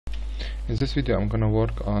In this video I'm gonna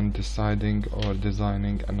work on deciding or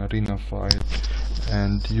designing an arena file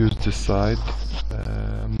and use decide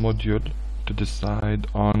module to decide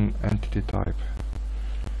on entity type.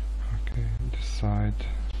 Okay, decide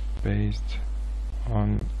based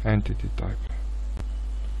on entity type.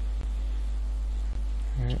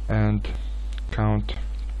 Okay, and count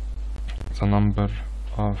the number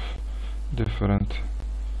of different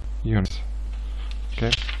units.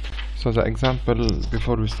 Okay, so the example,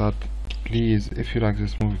 before we start, please, if you like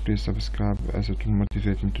this movie, please subscribe, as it will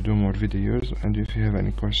motivate me to do more videos, and if you have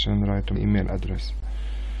any question, write to my email address.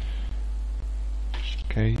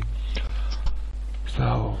 Okay,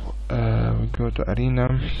 so we go to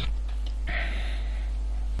arena.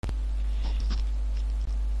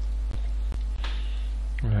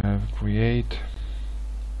 We have create,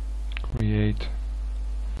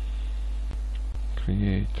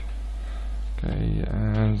 okay,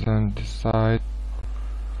 and then decide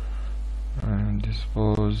and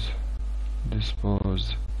dispose. In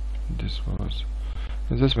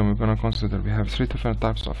this one we're going to consider we have three different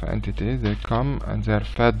types of entity. They come and they are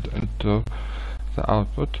fed into the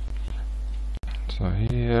output. So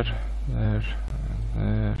here, there,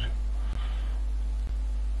 and there.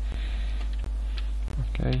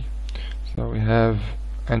 Okay, so we have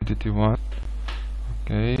entity 1.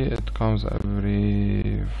 Okay, it comes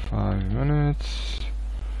every 5 minutes.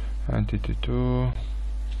 Entity 2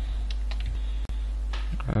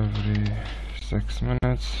 every 6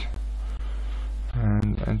 minutes,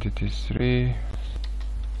 and entity 3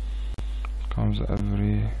 comes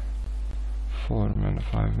every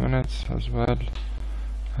 5 minutes as well.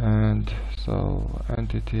 And so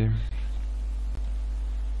entity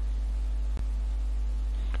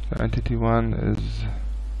 1 is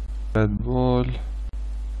red ball,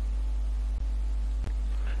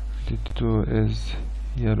 entity 2 is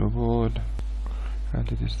yellow ball,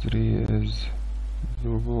 entity 3 is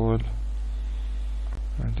blue ball,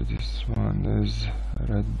 and this one is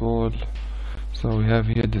red ball. So we have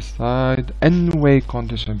here decide anyway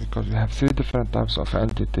condition, because we have three different types of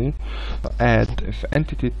entity. Add if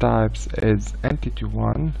entity types is entity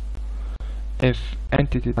 1, if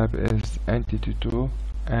entity type is entity 2,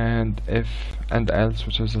 and if and else,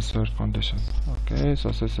 which is the third condition. Okay, so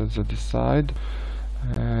this is the decide,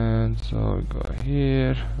 and so we go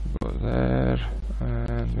here, go there,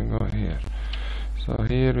 and we go here. So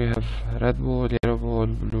here we have red ball, yellow ball,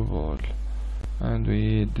 blue ball, and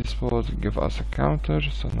we dispose, give us a counter,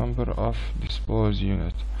 so number of dispose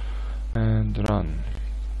unit, and run.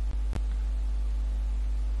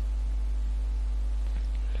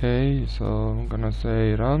 Okay, so I'm gonna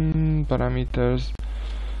say run parameters,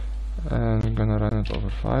 and we're gonna run it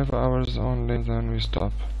over 5 hours only, then we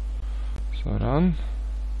stop. So run.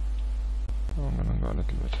 I'm gonna go a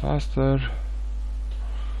little bit faster.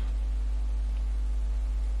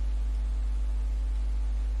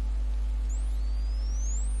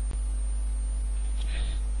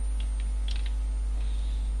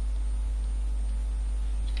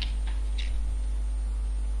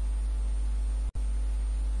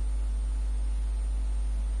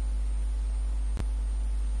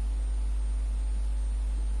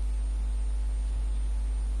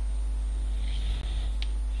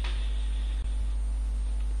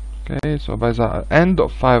 Okay, so by the end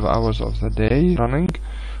of 5 hours of the day running,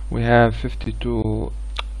 we have 52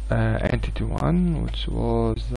 entity 1, which was